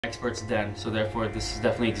experts then, so therefore this has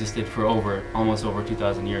definitely existed for almost over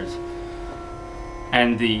 2,000 years.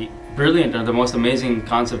 And the brilliant or the most amazing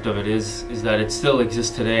concept of it is that it still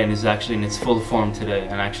exists today and is actually in its full form today,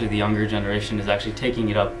 and actually the younger generation is actually taking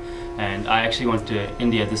it up. And I actually went to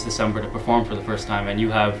India this December to perform for the first time, and you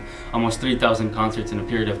have almost 3,000 concerts in a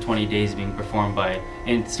period of 20 days being performed by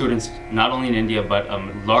students not only in India but a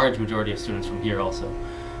large majority of students from here also.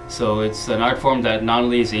 So it's an art form that not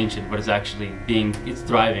only is ancient, but is actually it's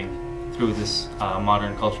thriving through this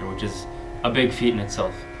modern culture, which is a big feat in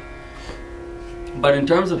itself. But in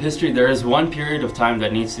terms of history, there is one period of time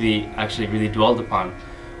that needs to be actually really dwelled upon,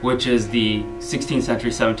 which is the 16th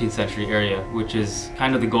century, 17th century area, which is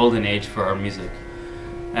kind of the golden age for our music.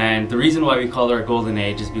 And the reason why we call it our golden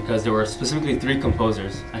age is because there were specifically 3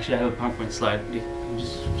 composers. Actually, I have a PowerPoint slide.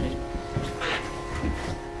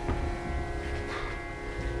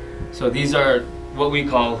 So these are what we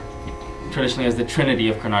call traditionally as the Trinity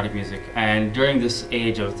of Carnatic music. And during this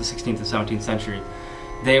age of the 16th and 17th century,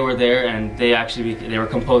 they were there, and they were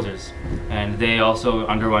composers, and they also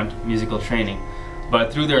underwent musical training.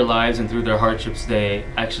 But through their lives and through their hardships, they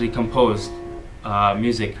actually composed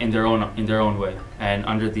music in their own way, and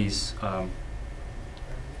under these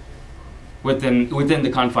within the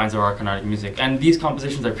confines of our Carnatic music. And these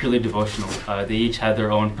compositions are purely devotional. They each had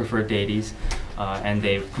their own preferred deities, and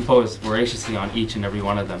they composed voraciously on each and every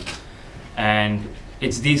one of them. And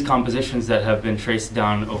it's these compositions that have been traced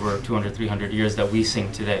down over 200, 300 years that we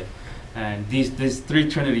sing today. And these 3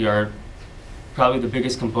 Trinity are probably the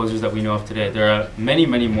biggest composers that we know of today. There are many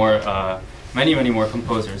more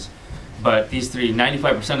composers, but these 3,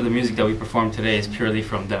 95% of the music that we perform today is purely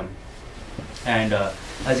from them. And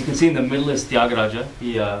as you can see in the middle is Tyagaraja.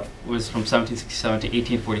 He was from 1767 to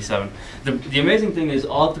 1847. The amazing thing is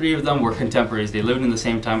all 3 of them were contemporaries. They lived in the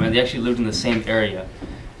same time, and they actually lived in the same area.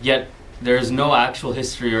 Yet there is no actual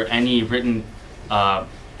history or any written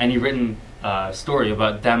story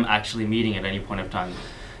about them actually meeting at any point of time.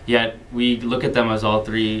 Yet we look at them as all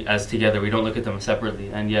 3 as together. We don't look at them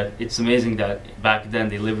separately. And yet it's amazing that back then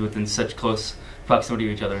they lived within such close proximity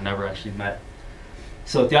to each other and never actually met.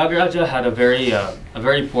 So Tyagaraja had a very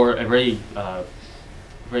poor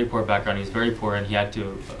background. He was very poor, and he had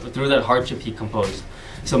to, through that hardship, he composed.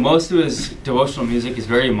 So most of his devotional music is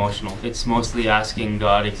very emotional. It's mostly asking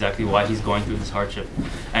God exactly why he's going through this hardship,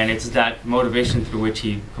 and it's that motivation through which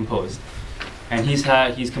he composed. And he's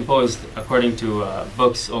composed, according to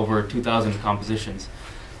books, over 2,000 compositions,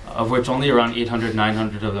 of which only around 800,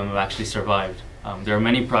 900 of them have actually survived. There are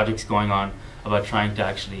many projects going on about trying to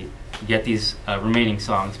actually get these remaining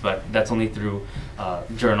songs, but that's only through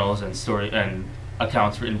journals and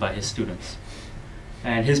accounts written by his students.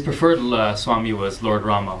 And his preferred Swami was Lord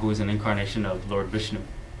Rama, who is an incarnation of Lord Vishnu.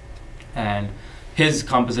 And his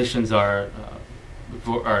compositions are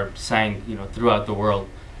sang, throughout the world.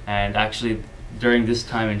 And actually, during this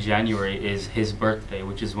time in January is his birthday,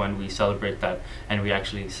 which is when we celebrate that, and we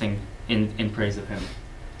actually sing in praise of him.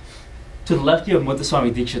 To the left, you have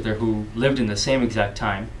Muthuswami Dikshitar, who lived in the same exact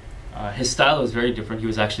time. His style was very different. He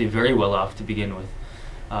was actually very well off to begin with.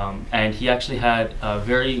 And he actually had a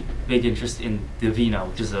very big interest in the veena,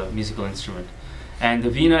 which is a musical instrument. And the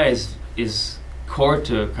veena is core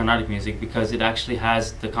to Carnatic music because it actually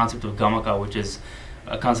has the concept of gamaka, which is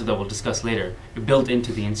a concept that we'll discuss later, built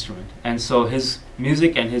into the instrument. And so his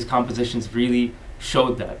music and his compositions really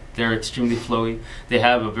showed that. They're extremely flowy. They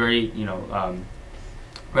have a very,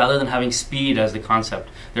 rather than having speed as the concept,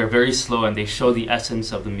 they're very slow, and they show the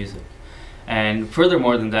essence of the music. And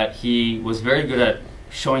furthermore than that, he was very good at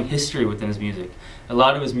showing history within his music. A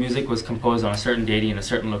lot of his music was composed on a certain deity in a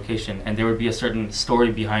certain location, and there would be a certain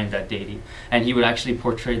story behind that deity, and he would actually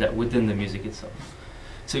portray that within the music itself.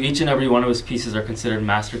 So each and every one of his pieces are considered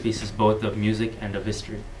masterpieces, both of music and of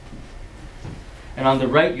history. And on the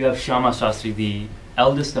right, you have Shyama Shastri, the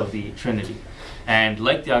eldest of the Trinity. And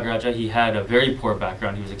like Tyagaraja, he had a very poor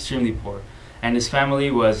background. He was extremely poor, and his family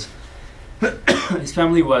was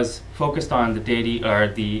focused on the deity, or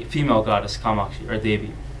the female goddess Kamakshi, or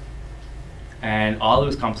Devi. And all of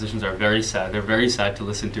his compositions are very sad. They're very sad to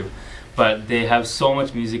listen to, but they have so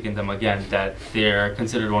much music in them again that they are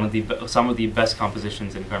considered some of the best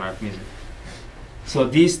compositions in Carnatic music. So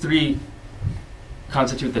these 3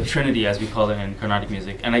 constitute the Trinity, as we call it in Carnatic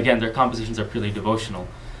music. And again, their compositions are purely devotional.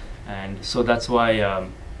 And so that's why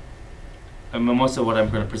most of what I'm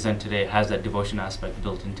going to present today has that devotion aspect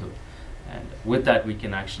built into it. And with that, we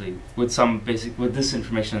can actually, with this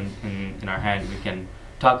information in our hand, we can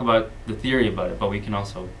talk about the theory about it, but we can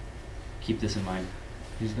also keep this in mind.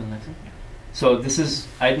 Can you just go to the next one? So this is,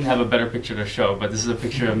 I didn't have a better picture to show, but this is a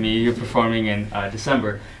picture of me performing in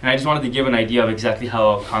December. And I just wanted to give an idea of exactly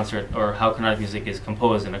how a concert, or how Carnatic music is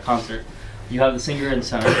composed in a concert. You have the singer in the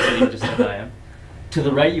center, sitting just like I am. To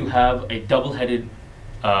the right you have a double-headed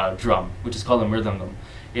drum, which is called a mridangam.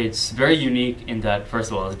 It's very unique in that,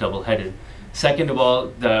 first of all, it's double-headed. Second of all,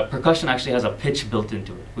 the percussion actually has a pitch built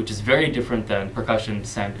into it, which is very different than percussion,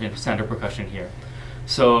 standard percussion here.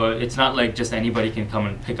 So it's not like just anybody can come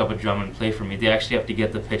and pick up a drum and play for me. They actually have to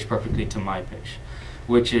get the pitch perfectly to my pitch,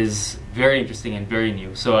 which is very interesting and very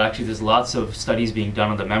new. So actually there's lots of studies being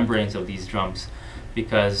done on the membranes of these drums,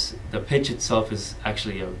 because the pitch itself is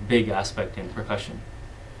actually a big aspect in percussion.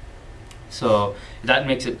 So that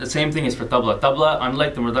makes it, the same thing is for tabla. Tabla,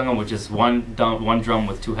 unlike the mridangam, which is one drum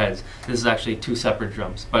with two heads, this is actually two separate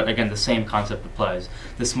drums. But again, the same concept applies.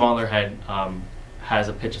 The smaller head has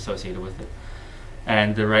a pitch associated with it.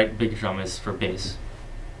 And the right big drum is for bass.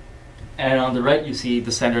 And on the right you see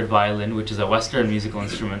the standard violin, which is a Western musical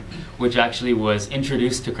instrument, which actually was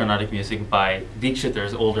introduced to Carnatic music by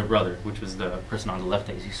Dikshitar's older brother, which was the person on the left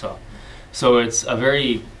as you saw. So it's a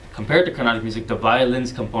very, compared to Carnatic music, the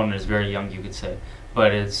violin's component is very young, you could say,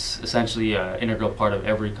 but it's essentially an integral part of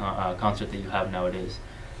every concert that you have nowadays.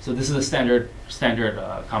 So this is a standard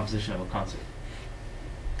composition of a concert.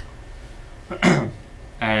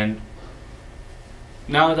 And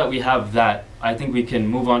now that we have that, I think we can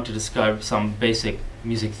move on to describe some basic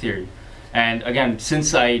music theory. And again,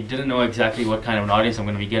 since I didn't know exactly what kind of an audience I'm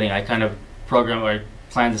going to be getting, I kind of programmed or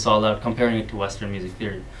planned this all out, comparing it to Western music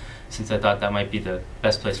theory, since I thought that might be the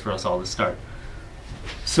best place for us all to start.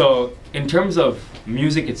 So in terms of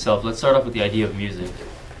music itself, let's start off with the idea of music.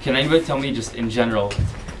 Can anybody tell me, just in general,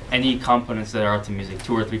 any components that are to music,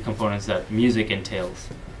 2 or 3 components that music entails?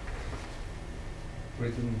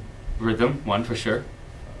 Rhythm, 1 for sure.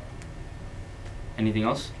 Anything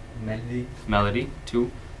else? Melody,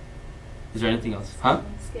 2. Is there anything else? Huh?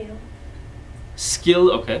 Scale.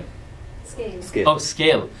 Skill, okay. Scale. Oh,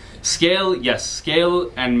 scale. Scale, yes.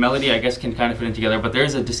 Scale and melody, I guess, can kind of fit in together, but there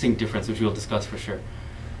is a distinct difference, which we'll discuss for sure.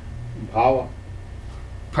 Bhava.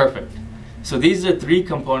 Perfect. So these are 3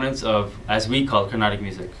 components of, as we call Carnatic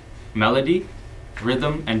music: melody,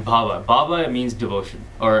 rhythm, and bhava. Bhava means devotion,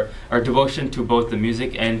 or devotion to both the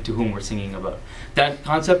music and to whom we're singing about. That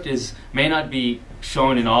concept may not be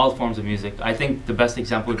shown in all forms of music. I think the best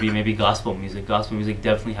example would be maybe gospel music. Gospel music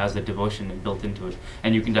definitely has the devotion built into it,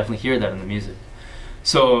 and you can definitely hear that in the music.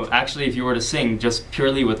 So actually, if you were to sing just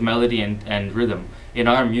purely with melody and rhythm in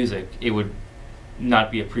our music, it would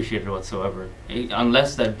not be appreciated whatsoever.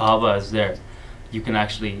 Unless that bhava is there, you can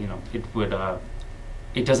actually,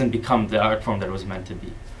 it doesn't become the art form that it was meant to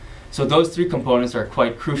be. So those 3 components are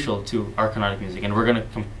quite crucial to our Carnatic music, and we're going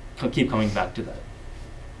to keep coming back to that.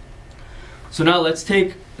 So now let's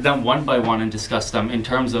take them one by one and discuss them in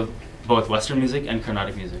terms of both Western music and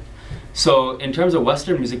Carnatic music. So in terms of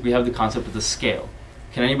Western music, we have the concept of the scale.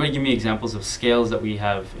 Can anybody give me examples of scales that we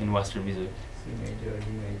have in Western music? C major,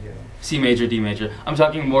 D major. C major, D major. I'm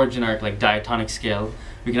talking more generic, like diatonic scale.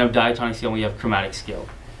 We can have diatonic scale and we have chromatic scale.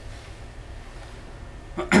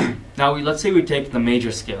 Now let's say we take the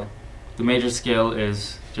major scale. The major scale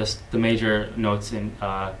is just the major notes in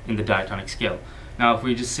the diatonic scale. Now if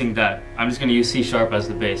we just sing that, I'm just going to use C sharp as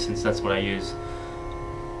the bass, since that's what I use.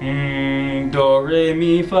 Do, re,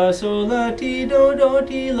 mi, fa, sol, la, ti, do,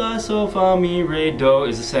 la, so, fa, mi, re, do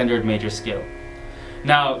is the standard major scale.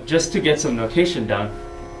 Now, just to get some notation down,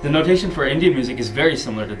 the notation for Indian music is very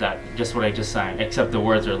similar to that, just what I just sang, except the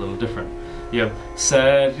words are a little different. You have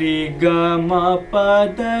sa, ri, ga, ma, pa,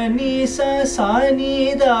 da, ni, sa,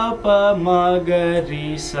 ni, da, pa, ma, ga,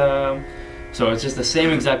 ri, sa. So it's just the same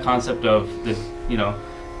exact concept of the,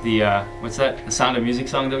 what's that? The Sound of Music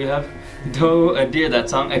song that we have? Do, dear, that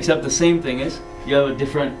song, except the same thing is, you have a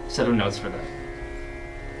different set of notes for that.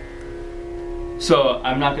 So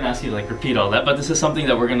I'm not going to ask you to repeat all that, but this is something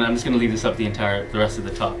that I'm just going to leave this up the rest of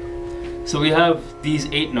the talk. So we have these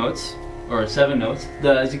 8 notes, or 7 notes.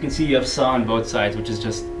 As you can see, you have sa on both sides, which is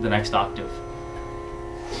just the next octave.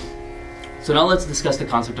 So now let's discuss the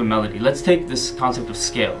concept of melody. Let's take this concept of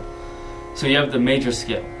scale. So you have the major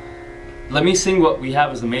scale. Let me sing what we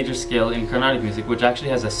have as the major scale in Carnatic music, which actually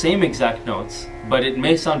has the same exact notes, but it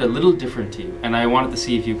may sound a little different to you, and I wanted to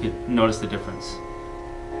see if you could notice the difference.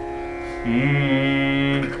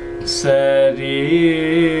 Sa,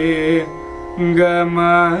 ri, ga,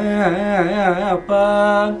 ma,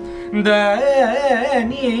 pa, da,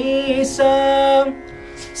 ni, sa,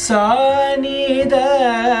 ni,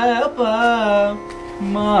 da, pa,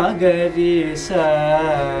 ma, ga, ri,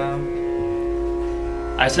 sa.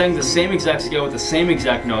 I sang the same exact scale with the same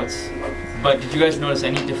exact notes, but did you guys notice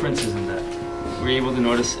any differences in that? were you able to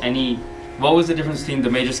notice any? What was the difference between the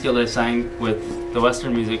major scale that I sang with the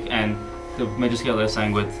Western music and the major scale that I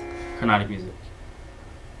sang with Carnatic music?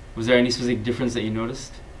 Was there any specific difference that you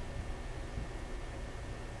noticed?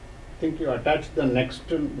 I think you attached the next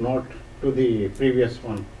note to the previous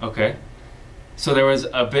one. Okay. So there was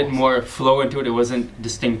a bit more flow into it. It wasn't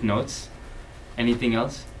distinct notes. Anything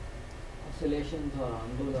else? Oscillations or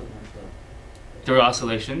angular. There were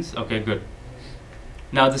oscillations. Okay, good.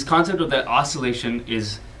 Now this concept of that oscillation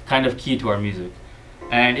is kind of key to our music.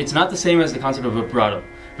 And it's not the same as the concept of vibrato.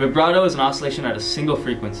 Vibrato is an oscillation at a single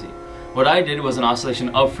frequency. What I did was an oscillation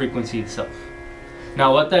of frequency itself.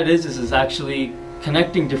 Now what that is actually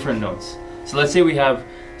connecting different notes. So let's say we have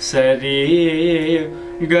Sari,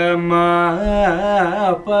 Ga,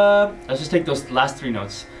 Ma, Pa. Let's just take those last three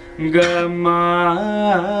notes. Ga,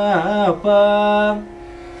 Ma, Pa.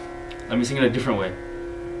 Let me sing it a different way.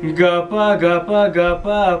 Ga, Pa, Ga, Pa, Ga,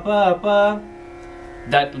 Pa, Pa, Pa.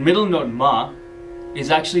 That middle note Ma is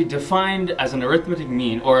actually defined as an arithmetic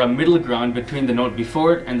mean or a middle ground between the note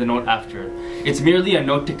before it and the note after it. It's merely a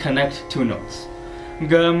note to connect two notes.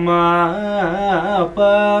 Ga, Ma,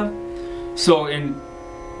 Pa. So in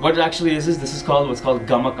what it actually is this is called what's called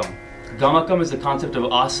gamakam. Gamakam is the concept of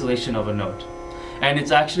oscillation of a note. And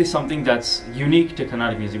it's actually something that's unique to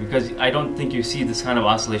Carnatic music because I don't think you see this kind of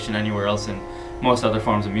oscillation anywhere else in most other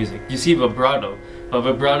forms of music. You see vibrato, but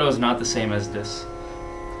vibrato is not the same as this.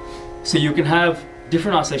 So you can have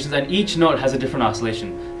different oscillations and each note has a different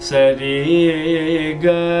oscillation. Sa, re,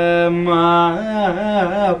 ga,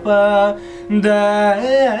 ma, pa,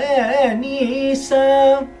 da, ni,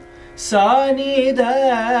 sa. Sa, ni,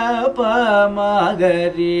 da, pa, ma, ga,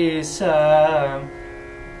 re, sa.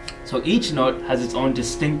 So each note has its own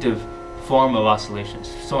distinctive form of oscillations,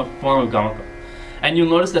 so form of gamaka. And you'll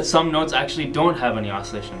notice that some notes actually don't have any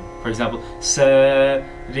oscillation. For example, sa,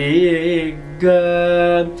 re,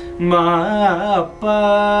 ga, ma,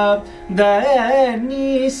 pa, da,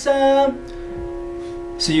 ni, sa.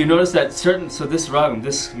 So you notice that so this ragam,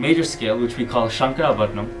 this major scale, which we call Shankara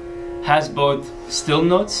Varnam, has both still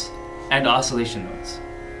notes and oscillation notes.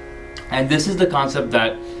 And this is the concept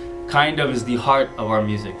that kind of is the heart of our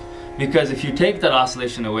music. Because if you take that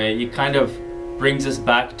oscillation away, it kind of brings us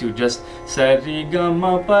back to just sa, re, ga,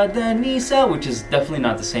 ma, pa, da, ni, sa, which is definitely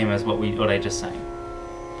not the same as what I just sang.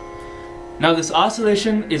 Now this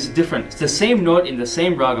oscillation is different. It's the same note in the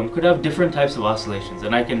same ragam could have different types of oscillations,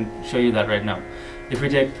 and I can show you that right now. If we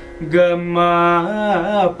take ga,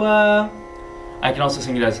 ma, pa, I can also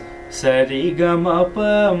sing it as sa, re, ga, ma,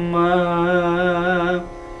 pa, ma.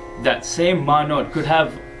 That same ma note could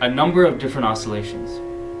have a number of different oscillations.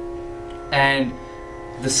 And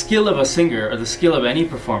the skill of a singer, or the skill of any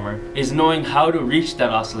performer, is knowing how to reach that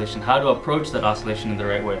oscillation, how to approach that oscillation in the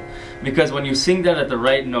right way. Because when you sing that at the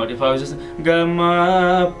right note, if I was just ga,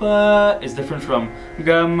 ma, pa, is different from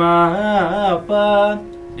ga, ma, pa,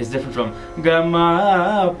 is different from ga,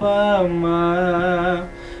 ma, pa, ma.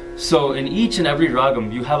 So in each and every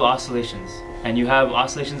ragam, you have oscillations, and you have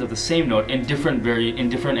oscillations of the same note in different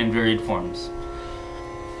and varied forms.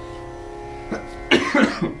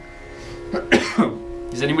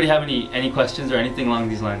 Does anybody have any questions or anything along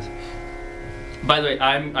these lines? By the way,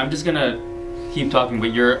 I'm just gonna keep talking,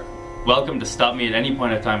 but you're welcome to stop me at any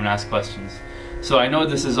point of time and ask questions. So I know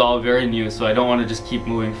this is all very new, so I don't want to just keep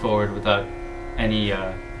moving forward without any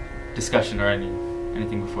discussion or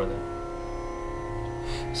anything before that.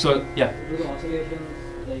 So yeah. Do the oscillations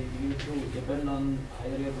you to depend on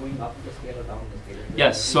either you're going up the scale or down the scale?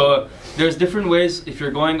 Yes. So there's different ways. If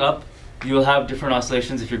you're going up, you will have different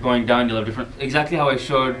oscillations. If you're going down, you'll have different. Exactly how I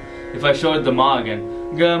showed. If I showed the ma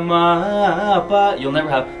again, ga, ma, pa, you'll never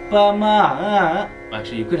have pa, ma.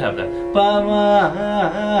 Actually, you could have that pa,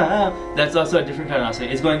 ma. That's also a different kind of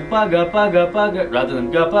oscillation. It's going pa, ga, rather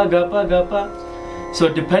than ga, pa, ga, pa. So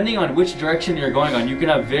depending on which direction you're going on, you can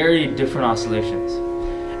have very different oscillations.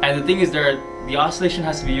 And the thing is, the oscillation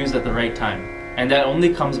has to be used at the right time, and that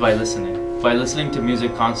only comes by listening to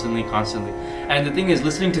music constantly. And the thing is,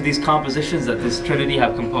 listening to these compositions that this trinity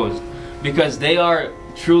have composed, because they are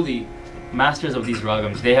truly masters of these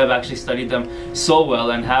ragams. They have actually studied them so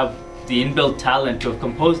well and have the inbuilt talent to have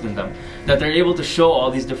composed in them, that they're able to show all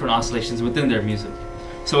these different oscillations within their music.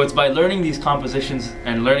 So it's by learning these compositions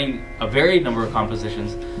and learning a varied number of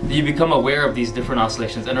compositions that you become aware of these different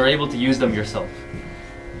oscillations and are able to use them yourself.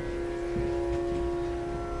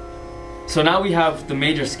 So now we have the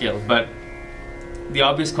major scale, but the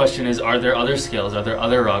obvious question is, are there other scales? Are there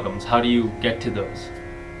other ragams? How do you get to those?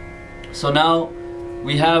 So now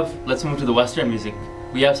we have, let's move to the Western music.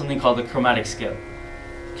 We have something called the chromatic scale.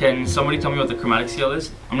 Can somebody tell me what the chromatic scale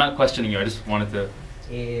is? I'm not questioning you, I just wanted to...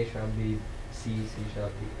 A shall be C, C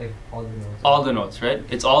sharp, F, all the notes. All the notes, right?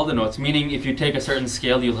 It's all the notes, meaning if you take a certain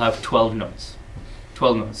scale, you'll have 12 notes.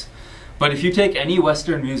 12 notes. But if you take any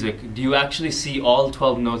Western music, do you actually see all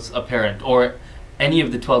 12 notes apparent, or any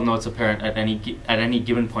of the 12 notes apparent at any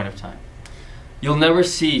given point of time? You'll never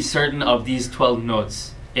see certain of these 12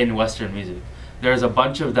 notes in Western music. There's a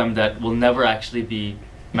bunch of them that will never actually be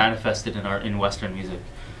manifested in Western music.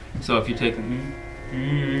 So if you take you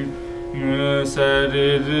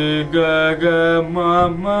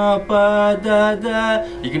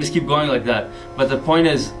can just keep going like that. But the point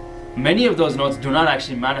is, many of those notes do not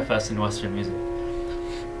actually manifest in Western music.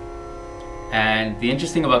 And the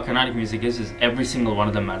interesting about Carnatic music is every single one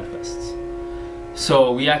of them manifests.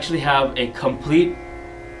 So we actually have a complete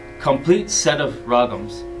set of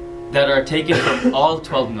ragams that are taken from all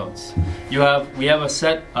 12 notes. We have a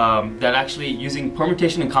set that actually, using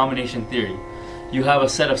permutation and combination theory, you have a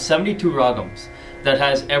set of 72 ragams that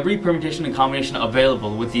has every permutation and combination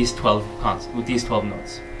available with these 12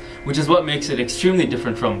 notes, which is what makes it extremely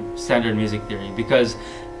different from standard music theory, because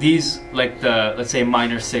these, like the, let's say,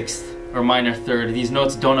 minor sixth or minor third, these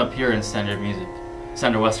notes don't appear in standard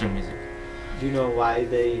Western music. Do you know why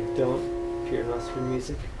they don't appear in Western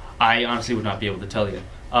music? I honestly would not be able to tell you.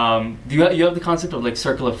 You have the concept of like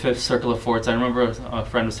circle of fifths, circle of fourths. I remember a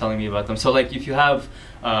friend was telling me about them. So like if you have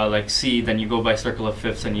like C, then you go by circle of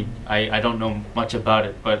fifths, and I don't know much about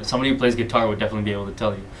it, but somebody who plays guitar would definitely be able to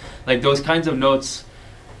tell you. Like those kinds of notes,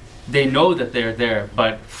 they know that they're there,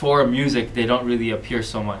 but for music they don't really appear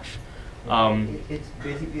so much. It's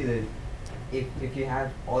basically if you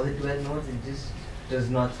have all the 12 notes, it just does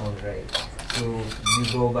not sound right. So you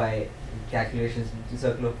go by calculations to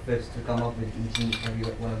circle of fifths to come up with each and every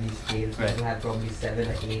one of these scales. Right. You have probably 7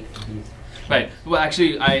 or 8 of these. Right. Well,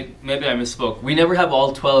 actually, maybe I misspoke. We never have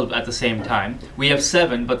all 12 at the same time. We have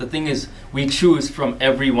 7, but the thing is, we choose from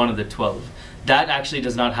every one of the 12. That actually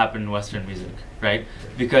does not happen in Western music, right?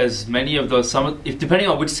 Because many of those, depending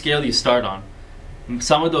on which scale you start on,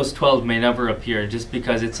 some of those 12 may never appear, just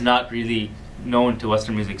because it's not really known to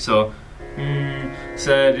Western music. So,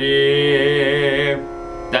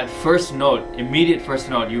 that first note, immediate first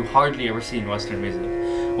note, you hardly ever see in Western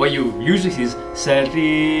music. What you usually see is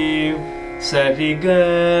sa-ri,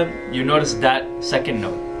 sa-ri-ga. You notice that second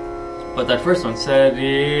note. But that first one,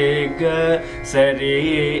 sa-ri-ga,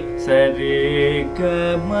 sa-ri,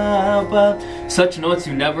 sa-ri-ga, ma-ba. Such notes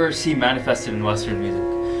you never see manifested in Western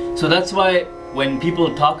music. So that's why when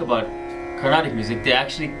people talk about Carnatic music, they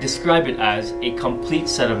actually describe it as a complete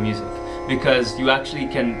set of music. Because you actually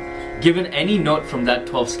can, given any note from that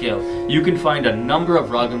 12 scale, you can find a number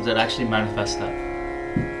of ragams that actually manifest that.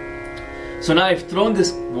 So now I've thrown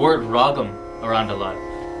this word ragam around a lot.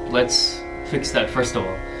 Let's fix that first of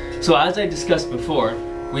all. So as I discussed before,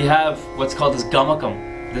 we have what's called this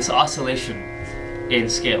gamakam, this oscillation in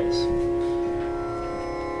scales.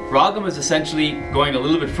 Ragam is essentially going a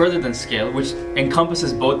little bit further than scale, which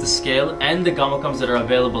encompasses both the scale and the gamakams that are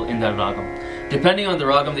available in that ragam. Depending on the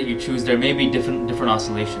ragam that you choose, there may be different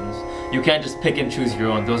oscillations. You can't just pick and choose your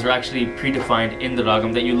own. Those are actually predefined in the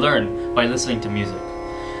ragam that you learn by listening to music.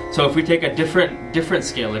 So if we take a different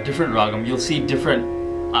scale, a different ragam, you'll see different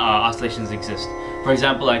oscillations exist. For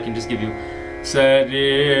example, I can just give you sa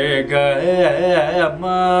re ga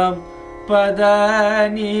ma pa da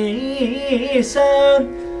ni sa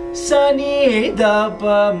sa ni da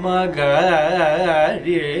pa ma ga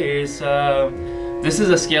re sa. This is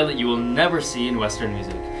a scale that you will never see in Western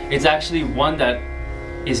music. It's actually one that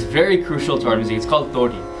is very crucial to our music. It's called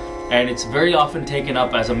Todi, and it's very often taken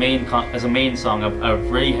up as a main song, a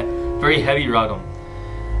very heavy ragam.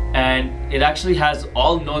 And it actually has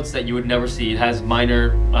all notes that you would never see. It has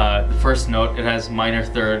minor, the first note, it has minor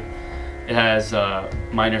third, it has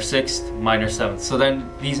minor sixth, minor seventh. So then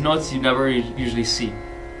these notes you never usually see.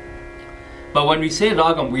 But when we say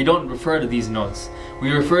ragam, we don't refer to these notes.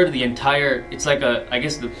 We refer to the entire, it's like I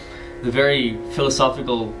guess the very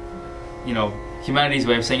philosophical, humanity's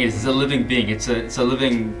way of saying it is it's a living being. It's a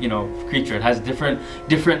living, creature. It has different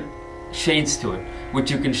shades to it, which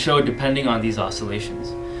you can show depending on these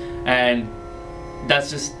oscillations. And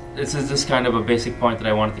this is kind of a basic point that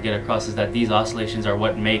I wanted to get across, is that these oscillations are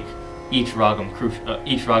what make each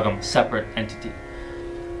ragam separate entity.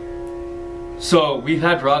 So we've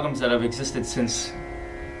had ragams that have existed since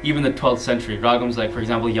even the 12th century. Ragams like, for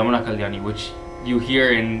example, Yamuna Kalyani, which you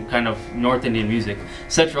hear in kind of North Indian music.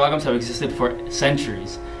 Such ragams have existed for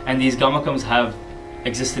centuries, and these gamakams have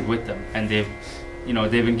existed with them, and they've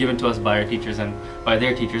been given to us by our teachers and by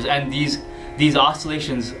their teachers. And these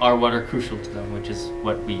oscillations are what are crucial to them, which is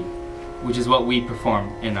what we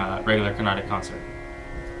perform in a regular Carnatic concert.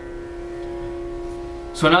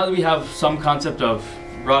 So now that we have some concept of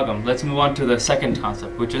ragam, let's move on to the second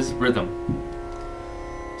concept, which is rhythm.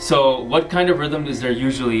 So what kind of rhythm is there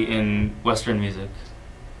usually in Western music?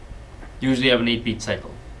 Usually you have an 8-beat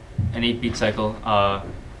cycle. An 8-beat cycle.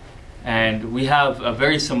 And we have a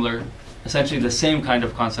very similar, essentially the same kind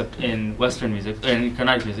of concept in Western music, in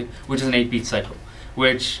Carnatic music, which is an 8-beat cycle.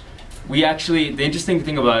 Which we actually, the interesting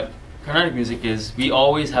thing about Carnatic music is we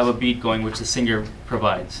always have a beat going which the singer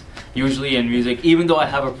provides. Usually in music, even though I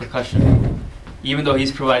have a percussion, even though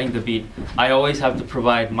he's providing the beat, I always have to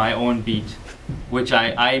provide my own beat, which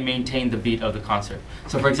I maintain the beat of the concert.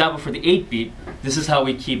 So for example, for the 8-beat, this is how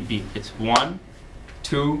we keep beat. It's 1,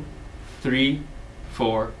 2, 3,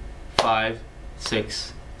 4, 5,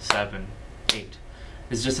 6, 7, 8.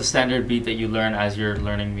 It's just a standard beat that you learn as you're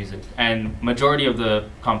learning music. And majority of the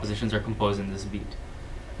compositions are composed in this beat.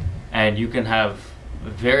 And you can have a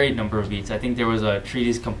varied number of beats. I think there was a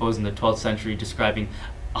treatise composed in the 12th century describing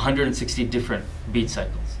 160 different beat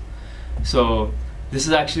cycles. So this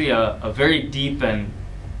is actually a very deep and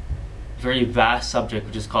very vast subject,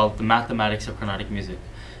 which is called the mathematics of Carnatic music.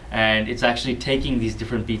 And it's actually taking these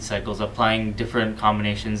different beat cycles, applying different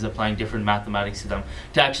combinations, applying different mathematics to them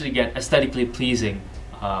to actually get aesthetically pleasing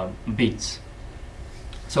beats.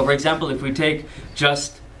 So for example, if we take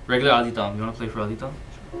just regular Aditam, you want to play for Aditam?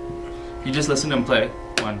 You just listen to him play.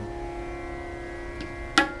 1.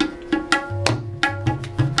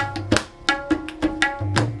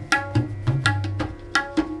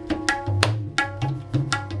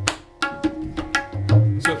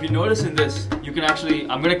 So if you notice in this, you can actually,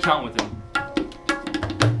 I'm going to count with him.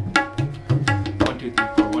 1, 2, 3,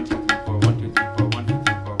 4, 1, 2, 3, 4, 1, 2, 3, 4, 1, 2, 3, 4, 1, 2,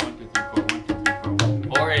 3, 4, 1, 2, 3, 4,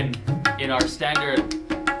 1. Or in our standard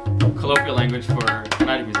colloquial language for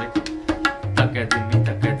Carnatic music,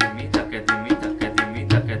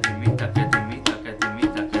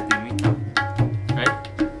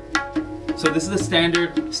 so this is the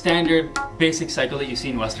standard basic cycle that you see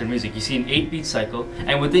in Western music. You see an 8-beat cycle,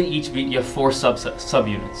 and within each beat you have 4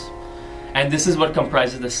 subunits. And this is what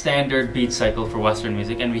comprises the standard beat cycle for Western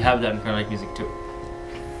music, and we have that in Carnatic music too.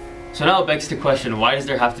 So now it begs the question, why does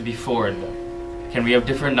there have to be 4 in them? Can we have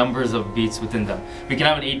different numbers of beats within them? We can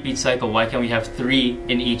have an 8-beat cycle, why can't we have 3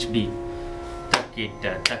 in each beat?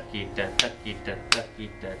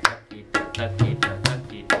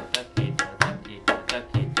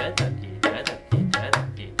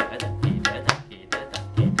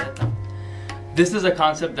 This is a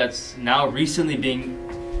concept that's now recently being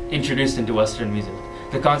introduced into Western music.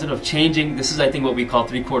 The concept of changing, this is I think what we call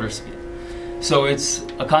 3/4 speed. So it's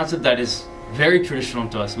a concept that is very traditional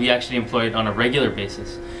to us. We actually employ it on a regular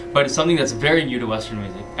basis. But it's something that's very new to Western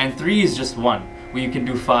music. And 3 is just 1. We can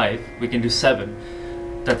do 5, we can do 7.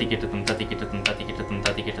 Or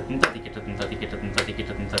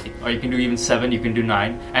you can do even 7, you can do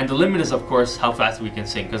 9. And the limit is of course how fast we can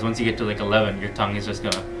sing, because once you get to like 11, your tongue is just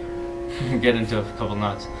gonna get into a couple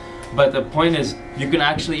knots. But the point is, you can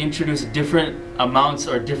actually introduce different amounts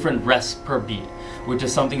or different rests per beat, which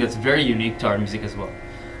is something that's very unique to our music as well.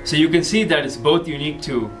 So you can see that it's both unique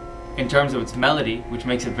to, in terms of its melody, which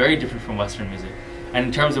makes it very different from Western music, and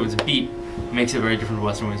in terms of its beat, makes it very different from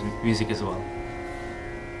Western music as well.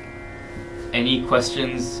 Any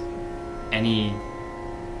questions? Any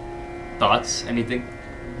thoughts? Anything?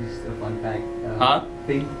 Just a fun fact. Huh?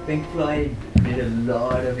 Pink Floyd did a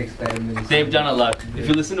lot of experiments. They've done a lot. If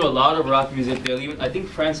you listen to a lot of rock music, they'll even, I think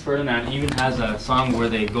Franz Ferdinand even has a song where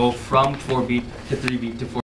they go from 4-beat to 3-beat to 4